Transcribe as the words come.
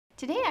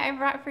Today I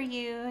brought for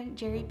you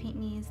Jerry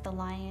Pinkney's The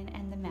Lion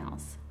and the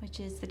Mouse, which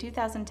is the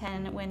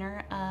 2010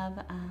 winner of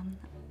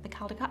the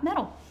Caldecott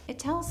Medal. It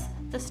tells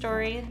the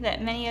story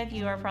that many of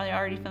you are probably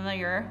already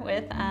familiar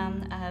with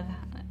of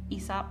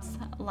Aesop's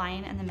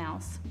Lion and the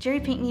Mouse. Jerry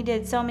Pinkney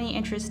did so many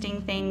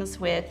interesting things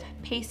with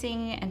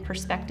pacing and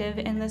perspective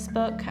in this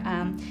book.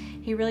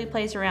 He really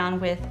plays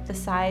around with the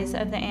size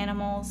of the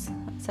animals,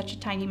 such a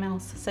tiny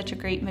mouse, such a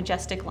great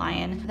majestic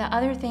lion. The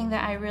other thing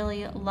that I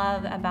really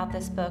love about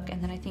this book,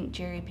 and that I think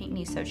Jerry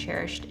Pinkney so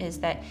cherished, is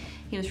that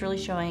he was really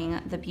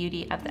showing the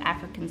beauty of the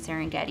African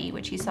Serengeti,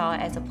 which he saw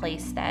as a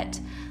place that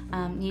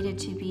needed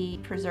to be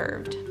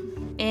preserved.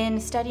 In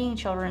studying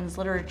children's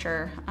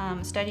literature,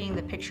 studying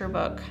the picture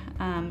book,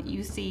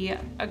 you see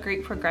a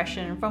great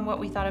progression from what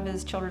we thought of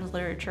as children's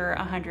literature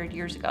 100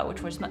 years ago,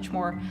 which was much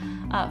more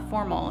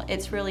formal.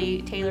 It's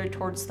really tailored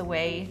towards the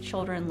way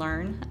children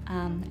learn,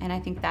 and I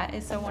think that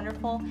is so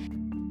wonderful.